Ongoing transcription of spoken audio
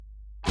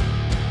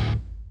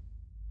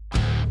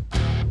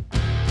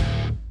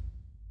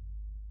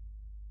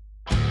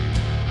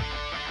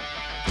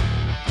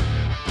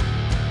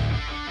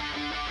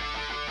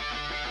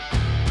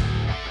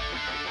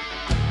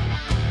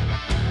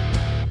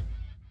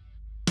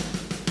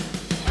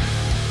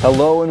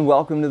Hello and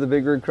welcome to the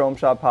Big Rig Chrome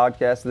Shop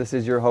podcast. This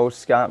is your host,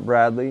 Scott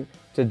Bradley.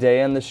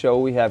 Today on the show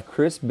we have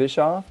Chris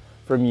Bischoff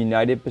from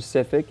United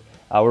Pacific.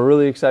 We're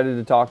really excited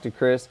to talk to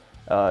Chris.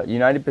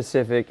 United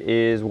Pacific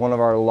is one of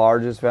our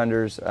largest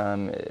vendors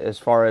as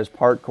far as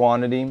part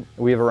quantity.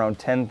 We have around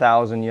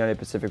 10,000 United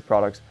Pacific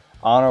products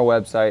on our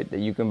website that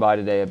you can buy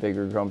today at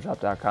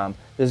bigrigchromeshop.com.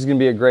 This is going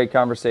to be a great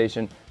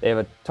conversation. They have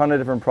a ton of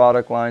different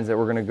product lines that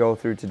we're going to go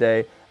through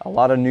today. A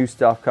lot of new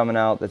stuff coming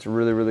out that's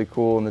really, really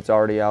cool and that's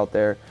already out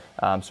there.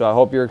 So I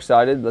hope you're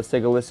excited. Let's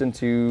take a listen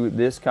to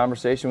this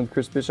conversation with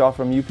Chris Bischoff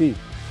from UP. Hey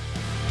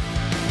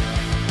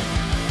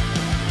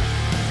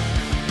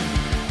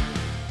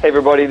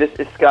everybody, this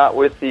is Scott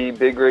with the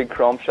Big Rig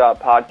Chrome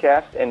Shop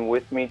podcast, and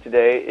with me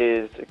today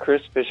is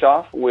Chris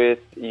Bischoff with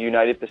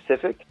United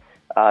Pacific.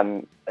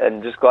 And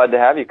just glad to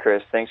have you,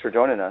 Chris. Thanks for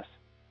joining us.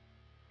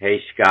 Hey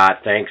Scott,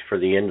 thanks for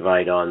the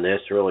invite on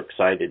this. Real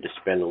excited to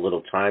spend a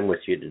little time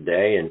with you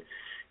today and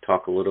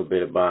talk a little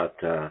bit about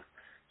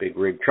big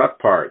rig truck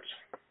parts.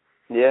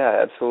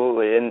 Yeah,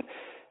 absolutely.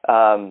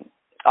 And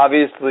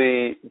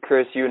obviously,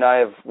 Chris, you and I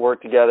have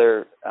worked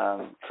together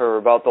for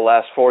about the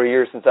last 4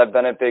 years since I've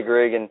been at Big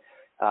Rig,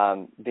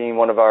 and being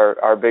one of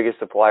our biggest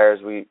suppliers,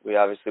 we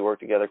obviously work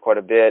together quite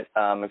a bit.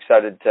 I'm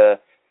excited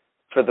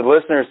for the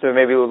listeners to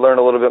maybe learn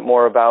a little bit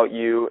more about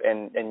you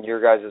and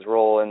your guys'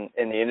 role in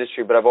the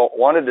industry. But I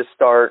wanted to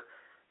start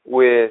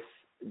with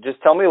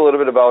just tell me a little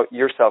bit about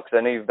yourself, because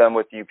I know you've been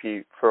with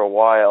UP for a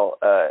while,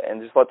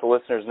 and just let the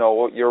listeners know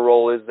what your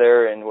role is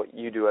there and what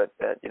you do at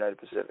United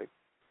Pacific.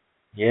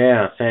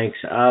 Yeah, thanks.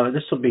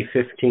 This will be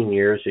 15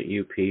 years at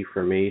UP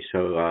for me,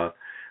 so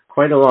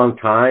quite a long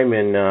time,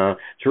 and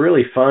it's a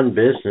really fun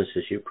business,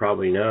 as you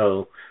probably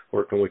know.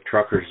 Working with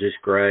truckers is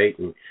great,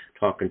 and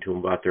talking to them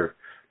about their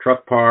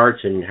truck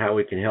parts and how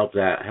we can help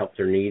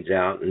their needs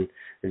out and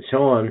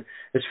so on.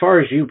 As far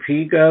as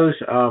UP goes,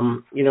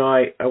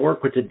 I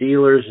work with the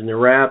dealers and the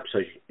reps.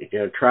 I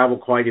travel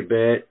quite a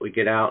bit. We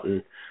get out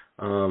and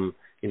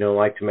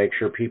like to make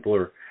sure people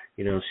are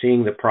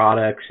seeing the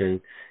products, and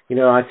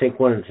I think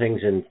one of the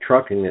things in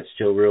trucking that's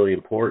still really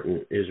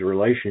important is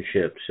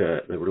relationships.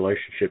 The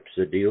relationships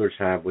the dealers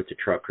have with the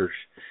truckers,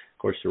 of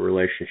course, the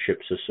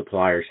relationships the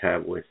suppliers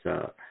have with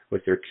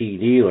their key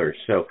dealers.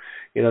 So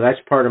that's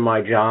part of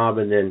my job,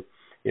 and then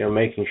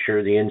making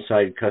sure the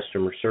inside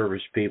customer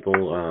service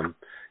people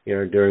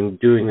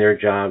doing their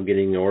job,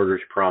 getting the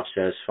orders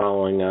processed,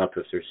 following up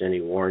if there's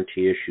any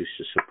warranty issues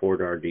to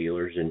support our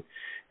dealers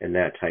and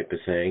that type of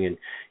thing. And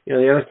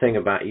the other thing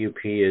about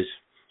UP is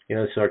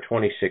it's our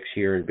 26th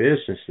year in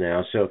business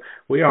now, so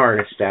we are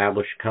an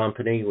established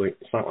company.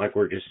 It's not like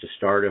we're just a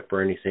startup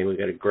or anything. We've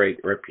got a great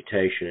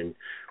reputation in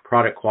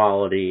product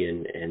quality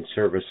and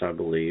service, I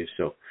believe.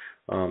 So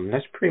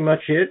that's pretty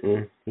much it.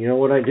 And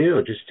what I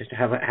do, just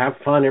have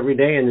fun every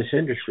day in this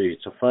industry.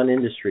 It's a fun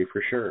industry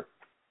for sure.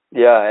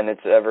 Yeah, and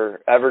it's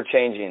ever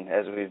changing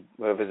as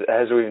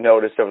we've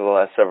noticed over the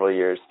last several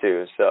years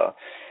too. So,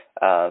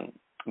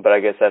 but I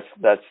guess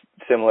that's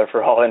similar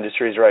for all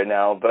industries right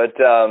now. But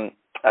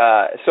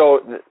so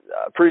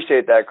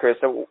appreciate that, Chris.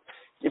 So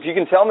if you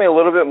can tell me a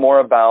little bit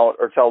more about,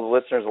 or tell the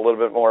listeners a little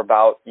bit more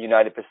about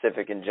United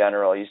Pacific in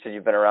general. You said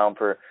you've been around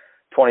for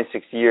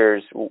 26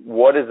 years.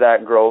 What does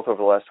that growth over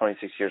the last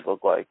 26 years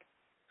look like?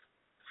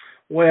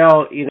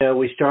 Well,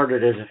 we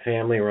started as a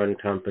family-run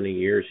company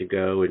years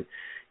ago, and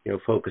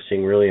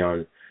focusing really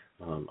on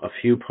a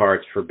few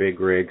parts for big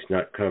rigs,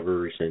 nut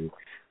covers and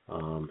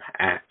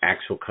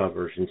axle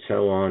covers and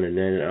so on, and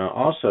then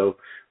also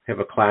have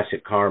a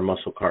classic car,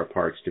 muscle car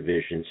parts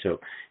division. So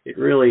it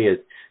really,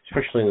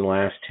 especially in the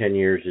last 10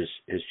 years,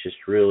 is just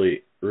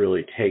really,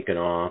 really taken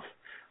off.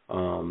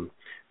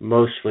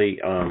 Mostly,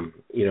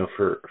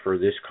 for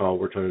this call,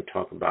 we're going to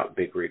talk about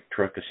big rig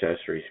truck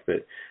accessories,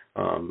 but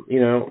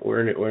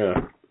we're in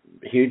a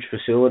huge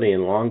facility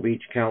in Long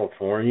Beach,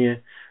 California.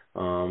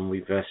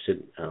 We've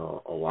invested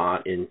a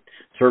lot in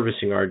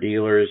servicing our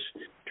dealers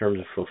in terms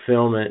of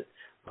fulfillment,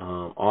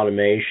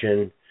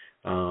 automation,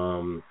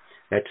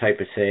 that type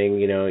of thing.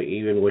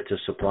 Even with the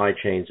supply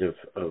chains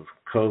of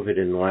COVID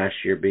in the last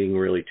year being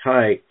really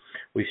tight,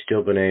 we've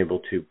still been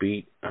able to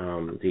beat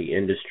the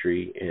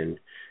industry in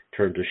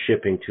terms of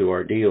shipping to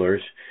our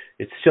dealers.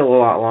 It's still a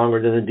lot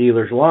longer than the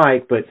dealers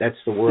like, but that's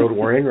the world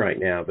we're in right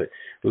now. But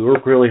we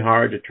work really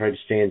hard to try to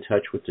stay in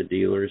touch with the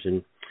dealers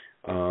and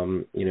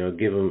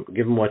give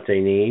them what they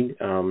need.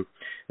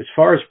 As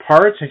far as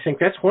parts, I think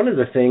that's one of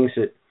the things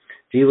that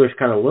dealers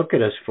kind of look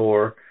at us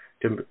for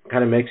to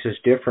kind of makes us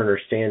different or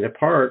stand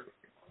apart.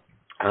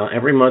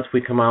 Every month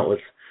we come out with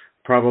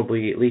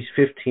probably at least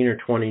 15 or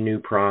 20 new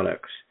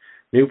products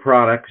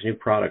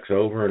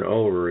over and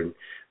over. And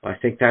I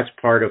think that's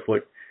part of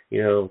what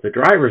the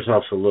drivers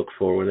also look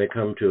for when they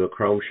come to a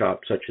chrome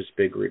shop such as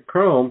Big Rig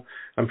Chrome.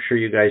 I'm sure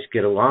you guys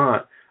get a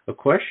lot of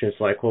questions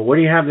like, well, what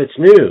do you have that's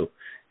new?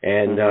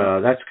 And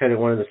that's kind of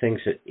one of the things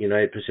that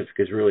United Pacific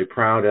is really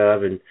proud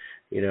of. And,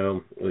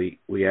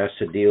 we ask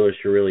the dealers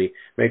to really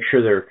make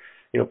sure they're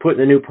putting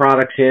the new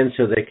products in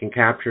so they can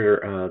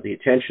capture the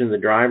attention of the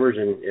drivers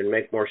and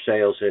make more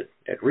sales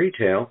at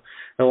retail.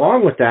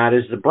 Along with that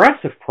is the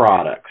breadth of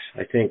products.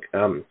 I think,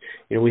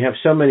 we have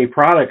so many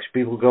products,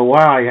 people go,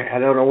 wow, I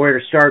don't know where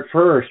to start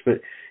first.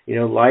 But,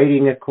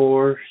 lighting, of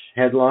course,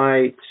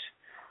 headlights,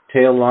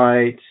 tail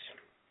lights,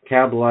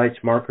 cab lights,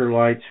 marker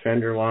lights,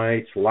 fender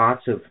lights,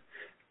 lots of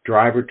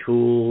driver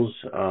tools,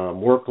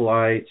 work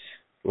lights,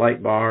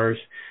 light bars.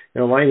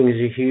 Lighting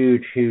is a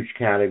huge, huge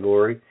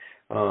category.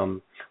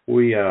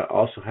 We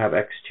also have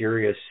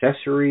exterior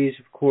accessories,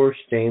 of course,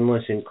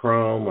 stainless and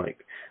chrome, like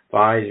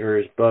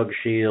visors, bug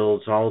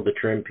shields, all of the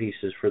trim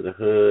pieces for the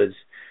hoods,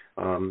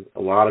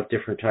 a lot of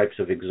different types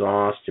of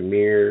exhaust and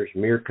mirrors,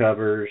 mirror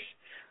covers,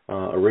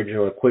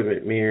 original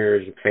equipment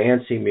mirrors,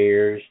 fancy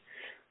mirrors.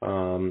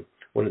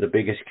 One of the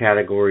biggest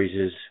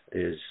categories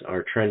is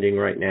our trending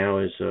right now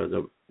is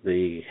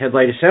the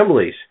headlight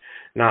assemblies.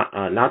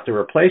 Not the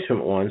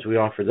replacement ones. We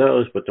offer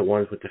those, but the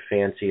ones with the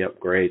fancy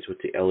upgrades with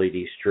the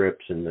LED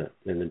strips and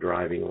the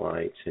driving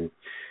lights, and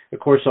of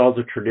course all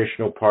the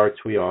traditional parts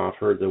we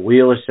offer, the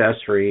wheel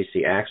accessories,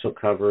 the axle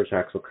covers,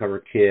 axle cover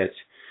kits,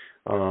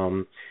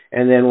 and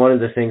then one of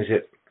the things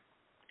that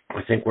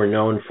I think we're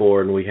known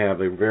for, and we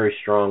have a very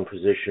strong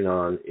position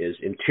on, is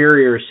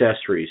interior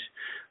accessories.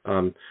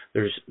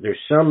 There's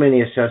so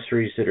many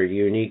accessories that are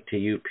unique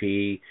to UP.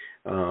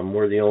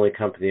 We're the only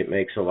company that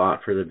makes a lot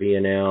for the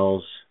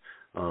V&Ls.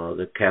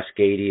 The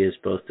Cascadia is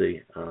both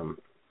the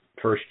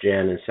first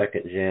gen and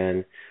second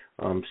gen.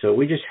 So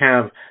we just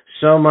have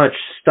so much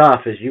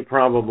stuff, as you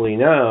probably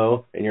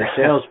know, and your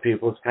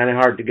salespeople, it's kind of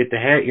hard to get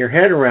your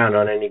head around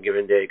on any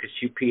given day because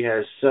UP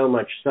has so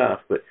much stuff.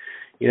 But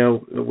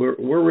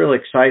we're really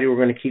excited. We're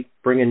going to keep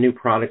bringing new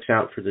products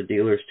out for the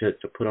dealers to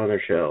put on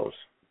their shelves.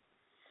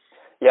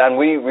 Yeah, and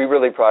we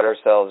really pride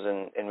ourselves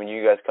in when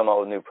you guys come out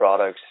with new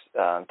products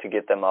to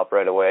get them up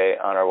right away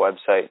on our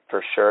website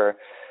for sure.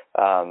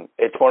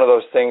 It's one of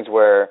those things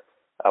where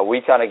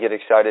we kind of get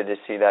excited to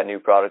see that new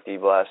product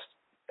E-Blast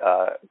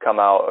come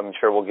out. I'm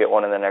sure we'll get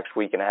one in the next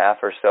week and a half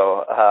or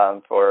so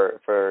for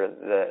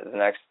the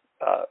next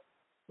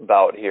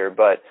bout here.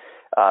 But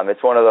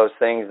it's one of those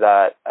things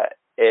that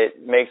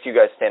it makes you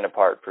guys stand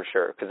apart for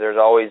sure, because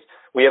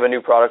we have a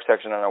new product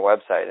section on our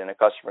website, and a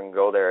customer can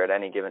go there at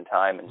any given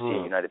time and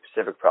see United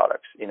Pacific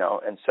products,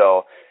 and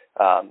so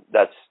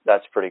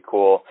that's pretty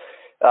cool.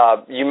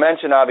 You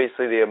mentioned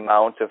obviously the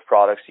amount of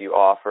products you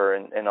offer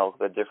and all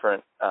the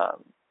different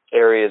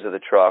areas of the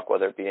truck,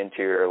 whether it be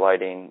interior,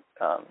 lighting,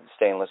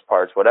 stainless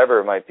parts, whatever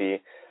it might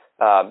be.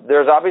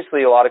 There's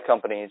obviously a lot of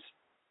companies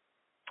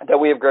that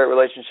we have great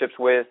relationships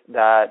with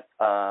that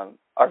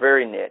are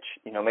very niche.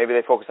 Maybe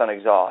they focus on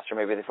exhaust, or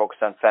maybe they focus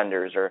on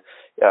fenders, or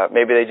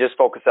maybe they just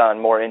focus on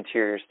more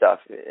interior stuff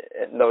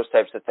and those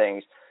types of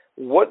things.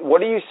 What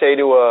do you say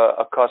to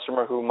a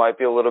customer who might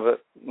be a little bit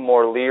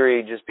more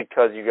leery just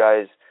because you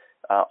guys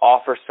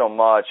offer so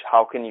much?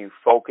 How can you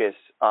focus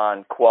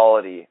on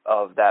quality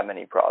of that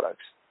many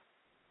products?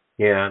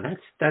 Yeah,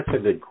 that's a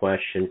good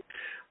question.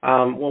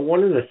 Well,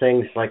 one of the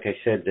things, like I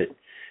said, that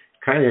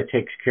kind of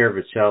takes care of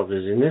itself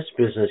is, in this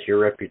business, your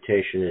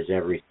reputation is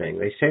everything.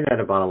 They say that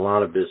about a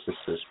lot of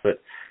businesses,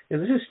 but this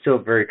is still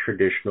a very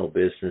traditional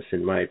business,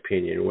 in my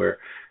opinion, where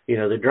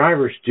the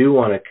drivers do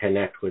want to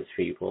connect with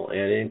people,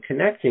 and in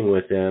connecting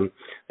with them,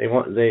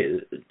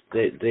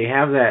 they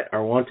have that,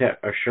 or want that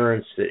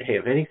assurance that, hey,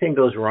 if anything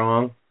goes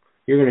wrong,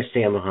 you're going to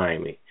stand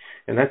behind me,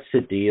 and that's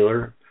the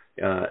dealer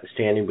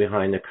standing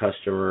behind the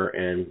customer,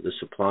 and the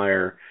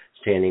supplier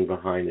standing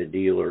behind the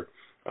dealer.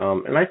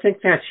 And I think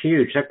that's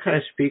huge. That kind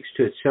of speaks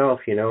to itself.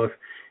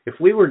 If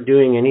we were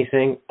doing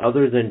anything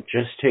other than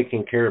just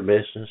taking care of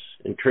business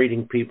and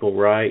treating people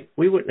right,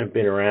 we wouldn't have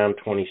been around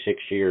 26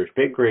 years.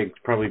 Big Rig's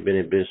probably been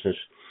in business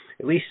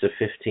at least the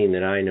 15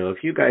 that I know.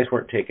 If you guys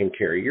weren't taking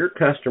care of your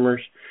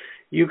customers,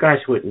 you guys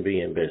wouldn't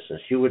be in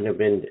business. You wouldn't have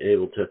been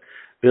able to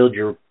build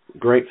your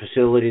great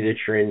facility that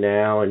you're in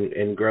now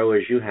and grow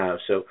as you have.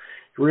 So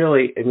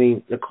really,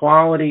 the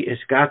quality has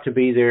got to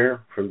be there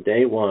from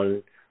day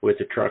one with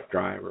the truck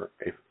driver.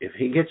 If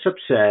he gets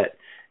upset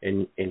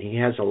and he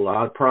has a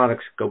lot of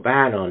products go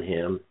bad on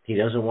him, he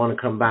doesn't want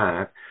to come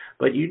back.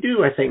 But you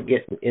do, I think,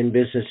 get in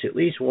business at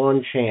least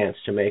one chance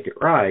to make it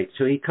right.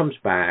 So he comes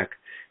back,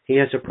 he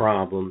has a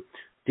problem,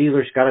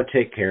 dealer's got to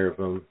take care of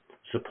him,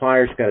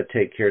 supplier's got to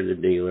take care of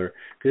the dealer.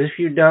 Because if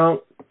you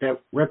don't,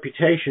 that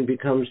reputation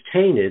becomes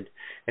tainted.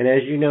 And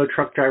as you know,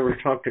 truck drivers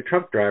talk to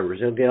truck drivers.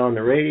 They'll get on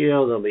the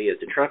radio, they'll be at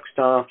the truck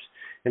stops,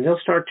 and they'll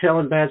start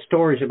telling bad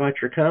stories about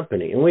your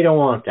company. And we don't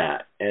want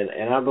that.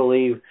 And I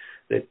believe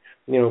that,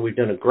 we've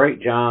done a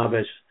great job,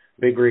 as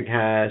Big Rig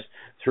has,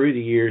 through the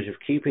years, of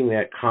keeping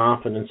that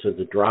confidence of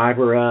the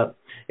driver up.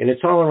 And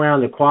it's all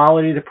around the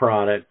quality of the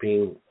product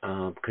being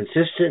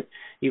consistent.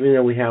 Even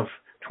though we have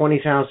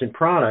 20,000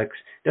 products,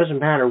 it doesn't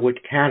matter which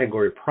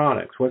category of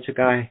products. Once a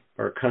guy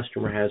or a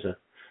customer has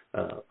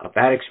a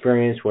bad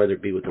experience, whether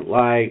it be with a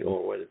light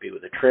or whether it be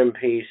with a trim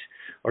piece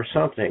or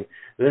something,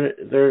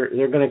 they're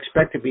going to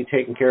expect to be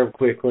taken care of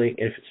quickly.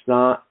 If it's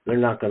not, they're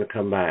not going to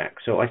come back.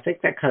 So I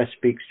think that kind of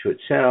speaks to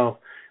itself.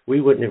 We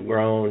wouldn't have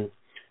grown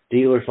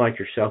dealers like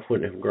yourself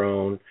wouldn't have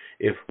grown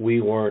if we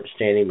weren't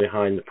standing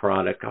behind the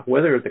product,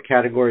 whether the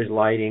category is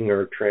lighting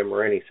or trim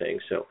or anything.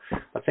 So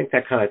I think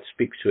that kind of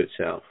speaks to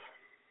itself.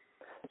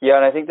 Yeah,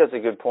 and I think that's a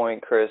good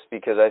point, Chris,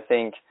 because I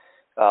think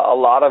a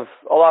lot of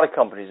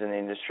companies in the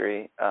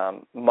industry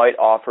might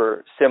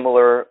offer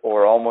similar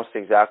or almost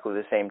exactly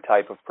the same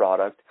type of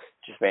product,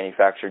 just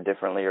manufactured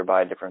differently or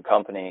by a different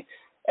company.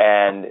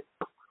 And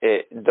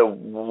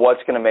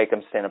what's going to make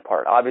them stand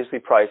apart? Obviously,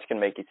 price can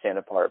make you stand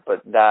apart,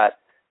 but that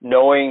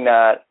knowing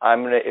that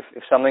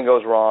if something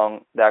goes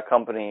wrong, that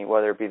company,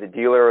 whether it be the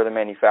dealer or the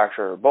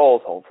manufacturer or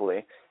both,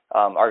 hopefully,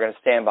 are going to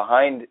stand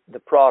behind the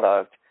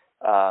product.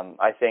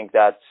 I think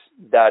that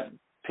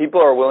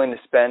people are willing to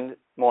spend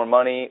more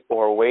money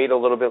or wait a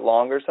little bit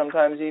longer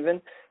sometimes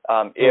even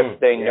if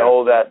they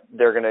know that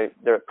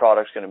their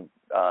product's going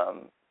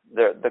to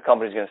the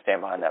company's going to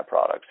stand behind that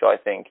product. So I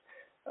think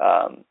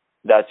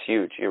that's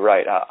huge. You're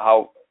right.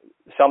 How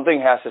something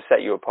has to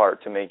set you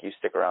apart to make you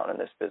stick around in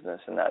this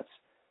business, and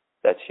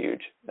that's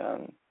huge.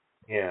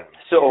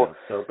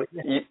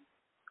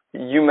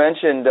 You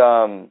mentioned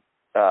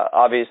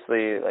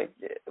obviously, like,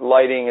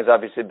 lighting is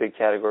obviously a big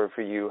category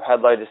for you.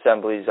 Headlight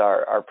assemblies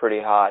are pretty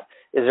hot.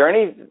 Is there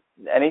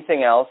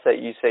anything else that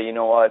you say, you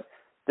know what,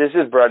 this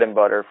is bread and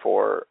butter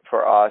for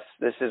us.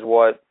 This is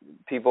what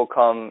people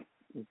come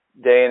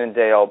day in and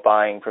day out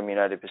buying from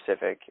United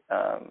Pacific,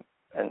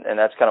 and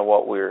that's kind of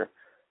what we're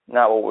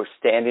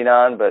standing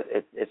on, but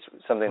it's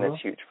something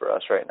that's huge for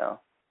us right now.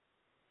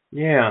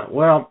 Yeah,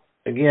 well,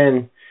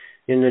 again,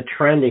 in the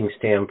trending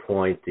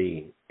standpoint,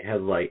 the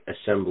headlight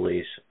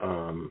assemblies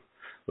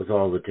with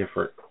all the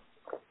different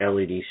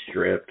LED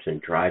strips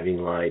and driving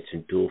lights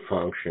and dual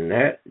function,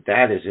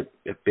 that is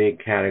a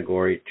big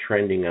category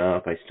trending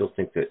up. I still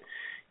think that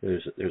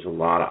there's a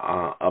lot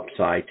of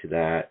upside to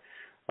that.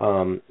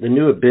 The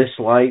new Abyss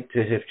light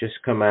that have just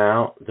come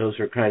out, those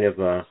are kind of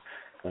a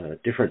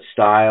different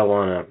style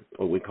on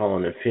what we call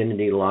an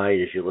infinity light.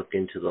 As you look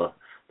into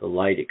the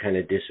light, it kind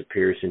of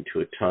disappears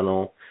into a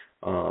tunnel.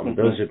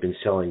 Those have been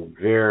selling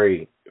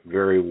very,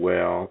 very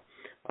well.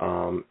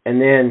 And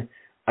then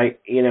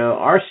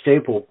our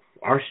staple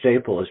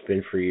has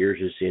been for years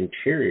is the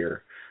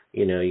interior.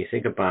 You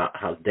think about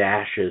how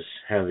dashes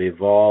have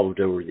evolved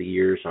over the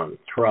years on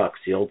trucks.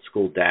 The old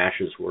school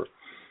dashes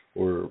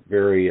were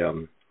very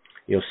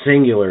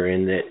singular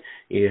in that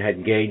you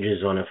had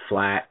gauges on a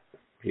flat,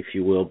 if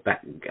you will,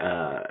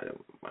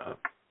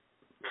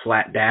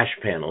 flat dash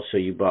panel. So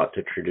you bought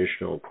the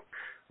traditional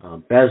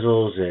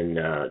bezels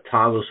and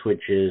toggle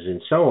switches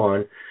and so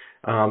on.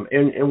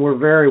 And we're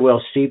very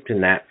well steeped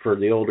in that for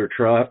the older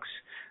trucks,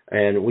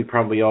 and we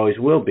probably always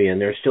will be.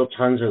 And there's still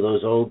tons of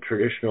those old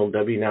traditional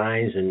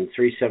W9s and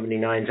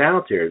 379s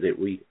out there that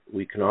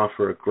we can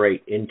offer a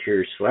great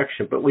interior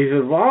selection. But we've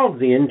evolved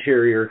the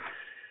interior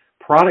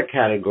product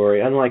category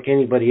unlike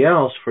anybody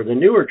else for the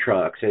newer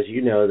trucks. As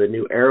you know, the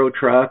new Aero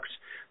trucks,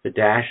 the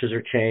dashes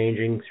are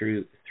changing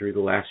through the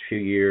last few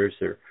years.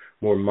 They're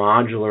more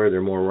modular,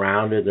 they're more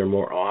rounded, they're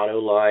more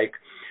auto-like.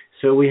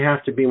 So we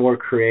have to be more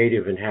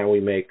creative in how we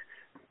make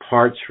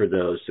parts for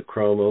those. The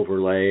chrome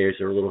overlays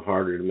are a little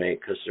harder to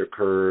make because they're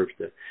curved.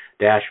 The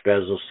dash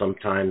bezels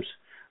sometimes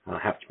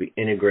have to be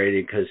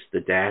integrated because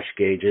the dash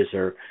gauges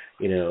are,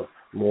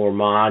 more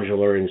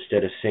modular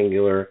instead of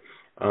singular.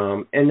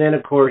 And then,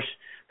 of course,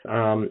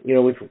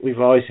 we've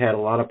always had a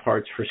lot of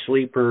parts for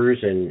sleepers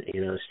and,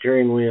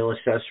 steering wheel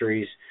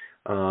accessories.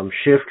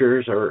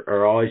 Shifters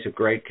are always a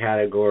great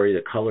category.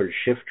 The colored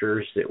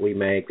shifters that we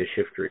make, the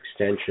shifter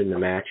extension, the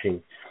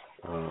matching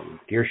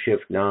gear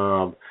shift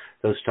knob,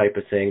 those type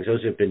of things,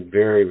 those have been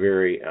very,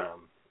 very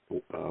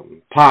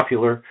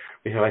popular.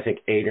 We have, I think,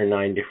 8 or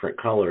 9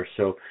 different colors.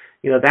 So,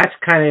 that's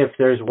kind of, if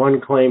there's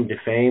one claim to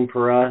fame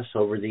for us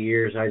over the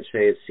years, I'd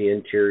say it's the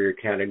interior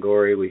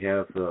category. We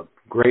have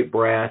great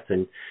breadth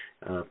and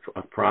of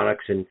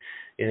products, and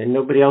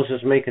nobody else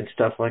is making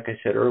stuff, like I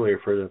said earlier,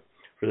 for the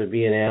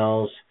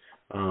V&Ls,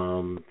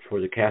 for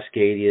the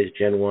Cascadias,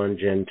 Gen 1,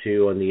 Gen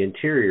 2 on the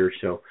interior.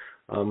 So,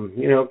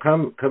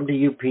 come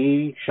to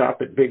UP,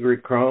 shop at Big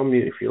Rig Chrome.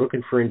 If you're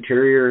looking for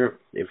interior,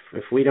 if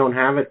we don't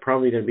have it,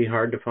 probably going to be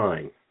hard to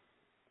find.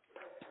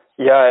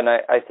 Yeah, and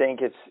I think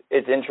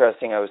it's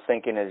interesting. I was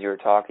thinking as you were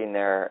talking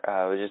there,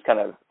 I was just kind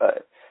of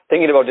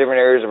thinking about different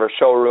areas of our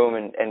showroom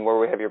and where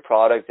we have your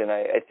product, and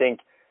I think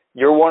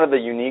you're one of the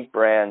unique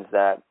brands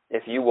that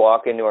if you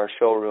walk into our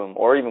showroom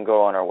or even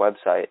go on our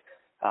website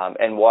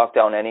and walk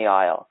down any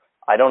aisle,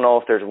 I don't know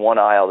if there's one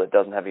aisle that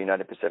doesn't have a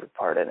United Pacific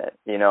part in it,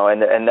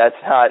 and that's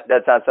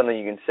not something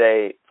you can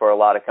say for a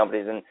lot of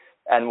companies.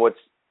 And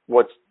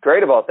what's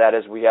great about that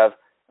is we have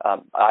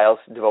aisles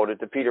devoted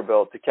to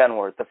Peterbilt, to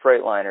Kenworth, to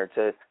Freightliner,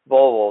 to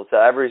Volvo,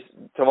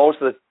 to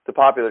most of the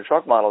popular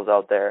truck models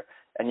out there.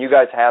 And you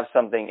guys have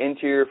something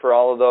interior for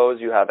all of those.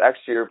 You have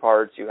exterior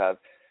parts. You have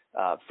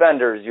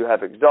fenders. You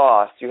have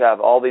exhaust. You have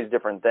all these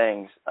different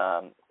things.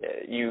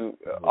 You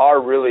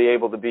are really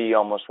able to be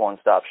almost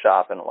one-stop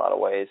shop in a lot of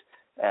ways.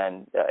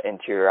 And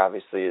interior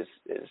obviously is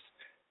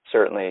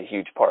certainly a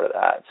huge part of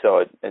that.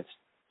 So it's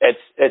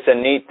it's a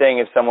neat thing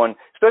if someone,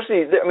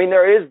 especially, I mean,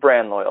 there is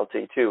brand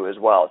loyalty too as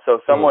well. So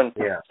if someone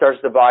starts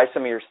to buy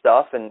some of your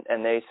stuff and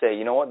they say,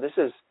 you know what, this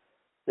is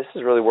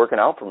really working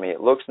out for me.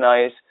 It looks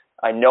nice.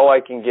 I know I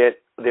can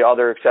get the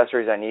other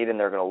accessories I need and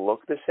they're going to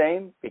look the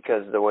same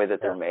because of the way that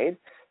they're made.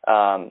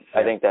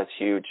 I think that's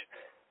huge.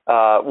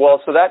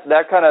 Well, so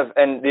that kind of,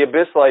 and the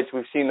Abyss lights,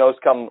 we've seen those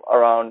come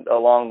around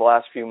along the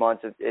last few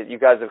months. You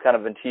guys have kind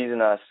of been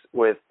teasing us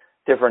with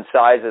different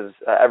sizes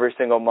every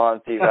single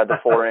month. You've had the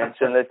 4-inch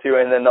and the 2,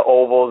 and then the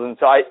ovals. And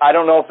so I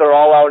don't know if they're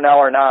all out now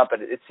or not,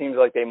 but it seems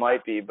like they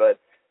might be. But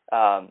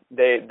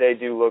they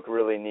do look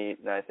really neat,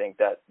 and I think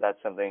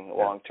that's something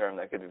long term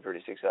that could be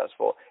pretty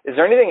successful. Is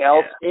there anything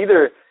else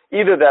either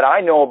that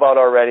I know about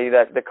already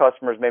that the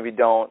customers maybe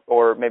don't,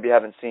 or maybe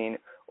haven't seen,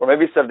 or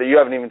maybe stuff that you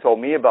haven't even told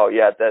me about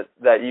yet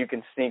that you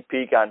can sneak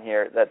peek on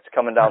here that's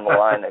coming down the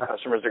line that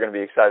customers are going to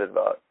be excited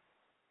about?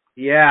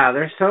 Yeah,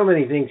 there's so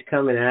many things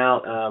coming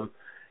out.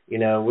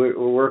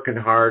 We're working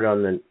hard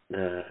on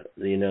the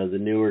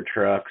newer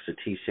trucks, the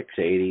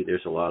T680.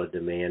 There's a lot of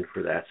demand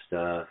for that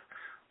stuff.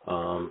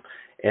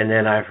 And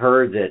then I've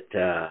heard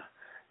that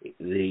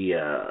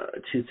the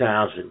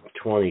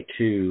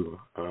 2022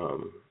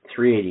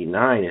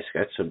 389 has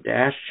got some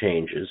dash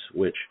changes,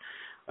 which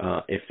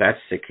if that's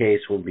the case,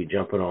 we'll be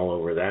jumping all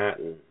over that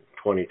in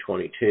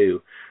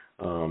 2022.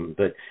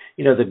 But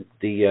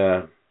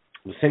the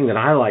thing that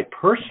I like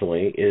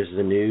personally is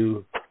the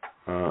new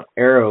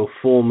Aero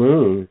full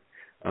moon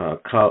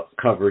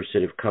covers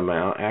that have come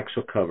out,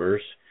 axle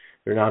covers.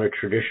 They're not a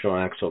traditional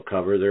axle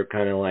cover. They're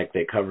kind of like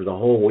they cover the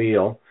whole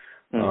wheel.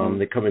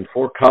 They come in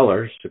 4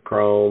 colors: the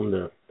chrome,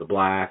 the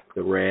black,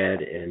 the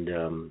red, and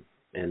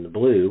the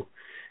blue.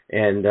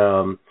 And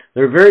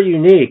they're very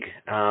unique.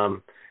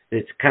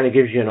 It kind of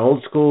gives you an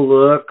old school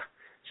look.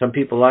 Some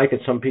people like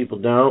it, some people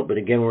don't. But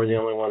again, we're the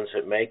only ones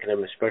that make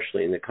them,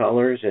 especially in the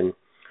colors. And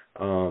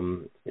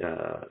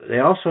they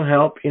also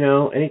help,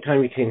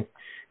 anytime you can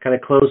kind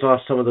of close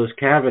off some of those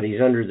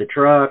cavities under the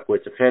truck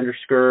with the fender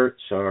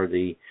skirts or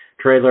the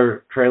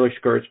trailer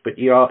skirts. But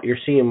you're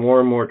seeing more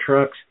and more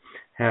trucks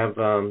have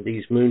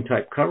these moon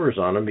type covers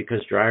on them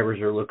because drivers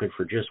are looking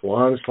for just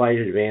one slight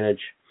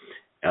advantage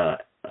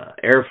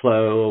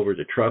airflow over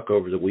the truck,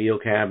 over the wheel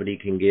cavity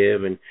can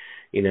give, and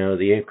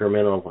the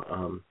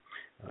incremental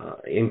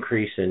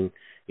increase in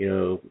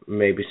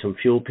maybe some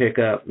fuel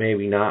pickup,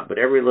 maybe not, but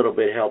every little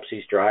bit helps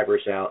these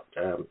drivers out.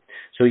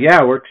 So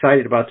we're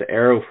excited about the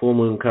Aero full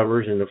moon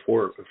covers in the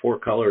four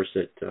colors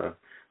that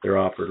they're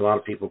offered. A lot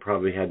of people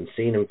probably hadn't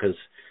seen them because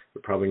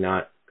they're probably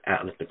not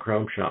out at the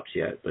chrome shops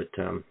yet. But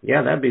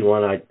that'd be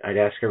one I'd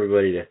ask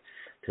everybody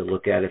to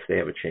look at if they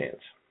have a chance.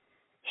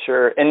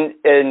 Sure.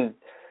 And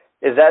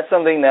is that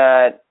something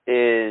that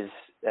is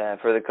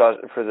for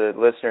the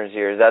listeners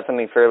here? Is that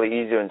something fairly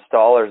easy to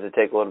install, or does it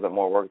take a little bit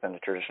more work than a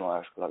traditional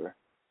axle cover?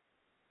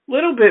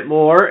 Little bit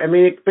more. I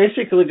mean, it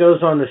basically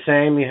goes on the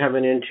same. You have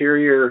an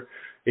interior,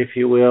 if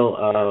you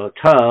will,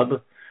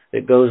 tub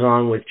that goes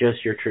on with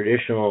just your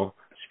traditional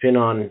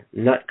spin-on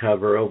nut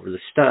cover over the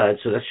stud.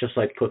 So that's just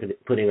like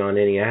putting on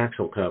any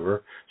axle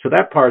cover. So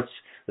that part's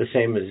the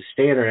same as a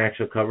standard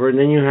axle cover. And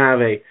then you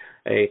have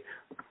a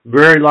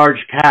very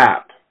large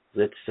cap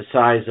that's the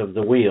size of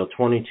the wheel,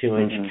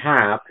 22-inch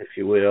cap, if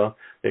you will,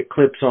 that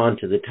clips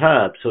onto the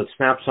tub. So it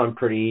snaps on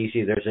pretty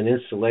easy. There's an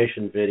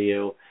installation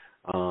video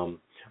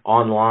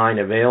online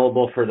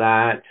available for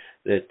that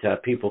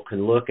people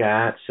can look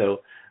at.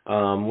 So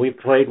we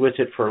played with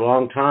it for a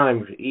long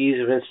time. Ease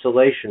of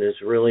installation is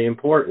really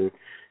important,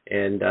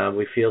 and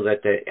we feel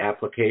that the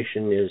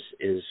application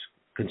is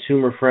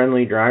consumer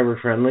friendly, driver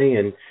friendly,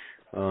 and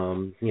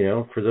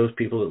for those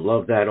people that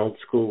love that old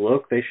school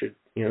look, they should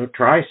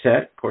try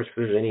set. Of course, if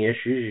there's any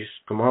issues, you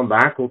just come on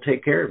back. We'll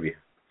take care of you.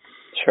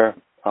 Sure.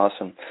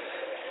 Awesome.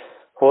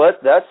 Well,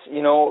 that's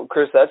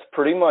Chris, that's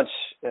pretty much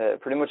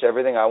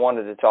everything I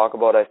wanted to talk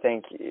about. I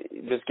think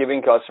just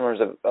giving customers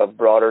a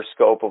broader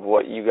scope of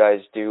what you guys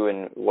do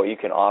and what you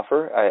can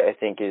offer, I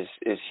think is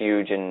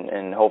huge,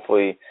 and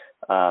hopefully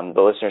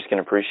the listeners can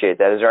appreciate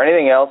that. Is there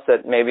anything else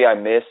that maybe I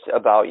missed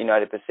about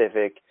United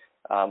Pacific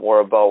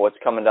or about what's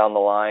coming down the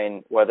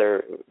line,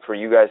 whether for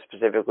you guys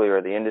specifically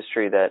or the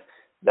industry,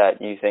 that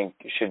you think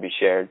should be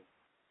shared?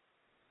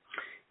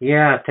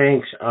 Yeah,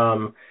 thanks.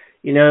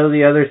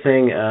 The other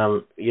thing,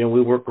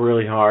 we work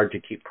really hard to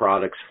keep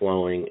products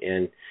flowing,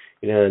 and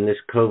in this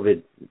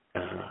COVID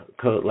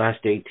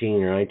last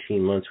 18 or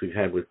 19 months we've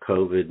had with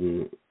COVID,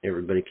 and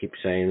everybody keeps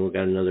saying we've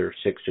got another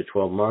 6 to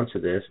 12 months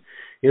of this.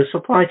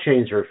 Supply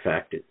chains are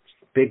affected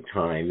big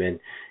time, and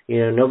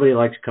nobody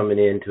likes coming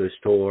into a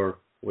store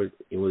whether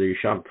you're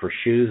shopping for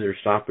shoes or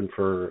stopping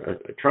for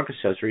truck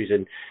accessories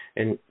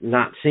and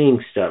not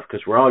seeing stuff,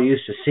 because we're all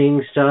used to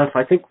seeing stuff.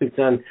 I think we've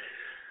done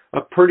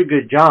a pretty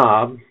good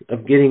job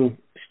of getting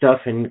stuff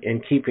and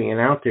keeping it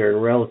out there in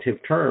relative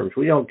terms.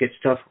 We don't get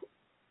stuff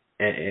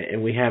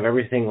and we have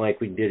everything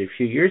like we did a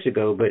few years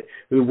ago, but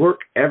we work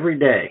every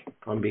day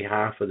on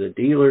behalf of the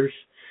dealers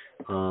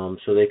so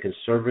they can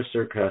service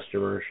their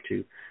customers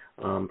to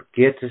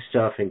get the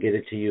stuff and get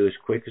it to you as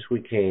quick as we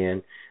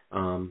can.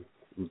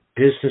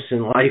 business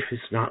and life is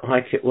not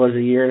like it was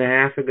a year and a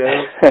half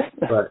ago,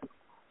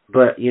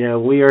 but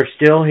we are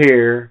still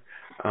here.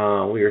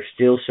 We are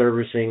still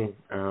servicing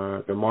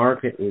the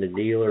market and the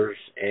dealers,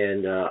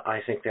 and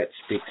I think that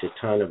speaks a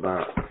ton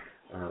about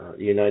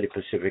United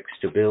Pacific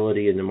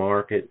stability in the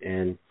market,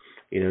 and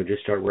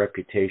just our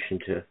reputation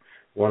to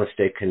want to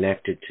stay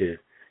connected to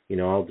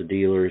all the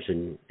dealers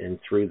and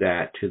through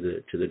that to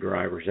the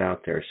drivers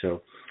out there.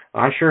 So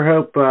I sure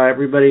hope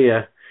everybody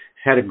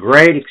had a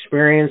great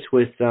experience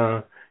with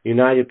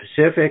United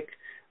Pacific.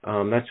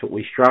 That's what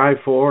we strive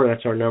for.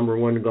 That's our number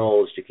one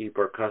goal, is to keep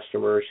our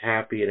customers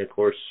happy, and of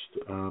course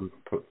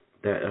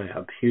that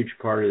a huge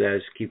part of that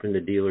is keeping the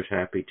dealers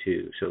happy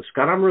too. So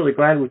Scott, I'm really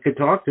glad we could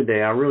talk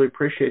today. I really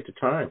appreciate the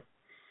time.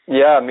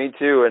 Yeah, me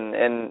too.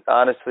 And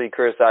honestly,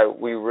 Chris,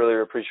 we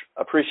really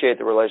appreciate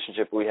the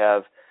relationship we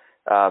have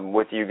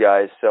with you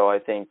guys. So I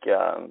think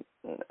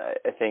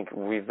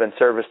we've been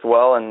serviced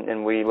well,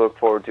 and we look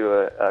forward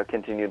to a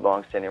continued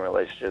long-standing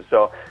relationship.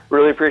 So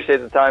really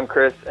appreciate the time,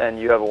 Chris, and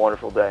you have a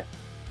wonderful day.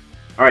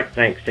 All right,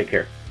 thanks. Take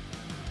care.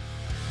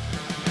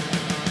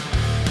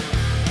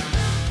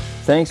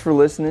 Thanks for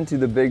listening to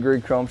the Big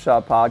Rig Chrome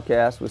Shop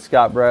podcast with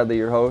Scott Bradley,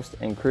 your host,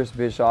 and Chris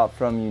Bischoff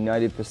from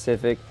United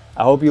Pacific.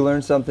 I hope you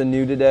learned something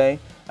new today.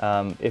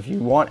 If you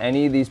want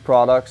any of these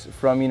products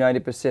from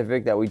United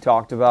Pacific that we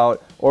talked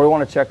about, or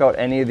want to check out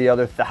any of the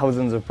other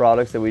thousands of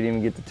products that we didn't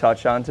even get to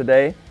touch on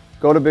today,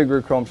 go to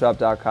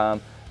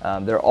bigrigchromeshop.com.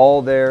 They're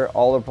all there.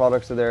 All the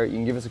products are there. You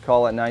can give us a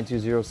call at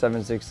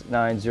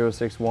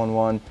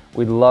 920-769-0611.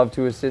 We'd love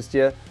to assist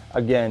you.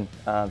 Again,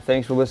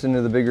 thanks for listening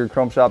to the Big Rig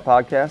Chrome Shop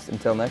podcast.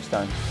 Until next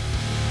time.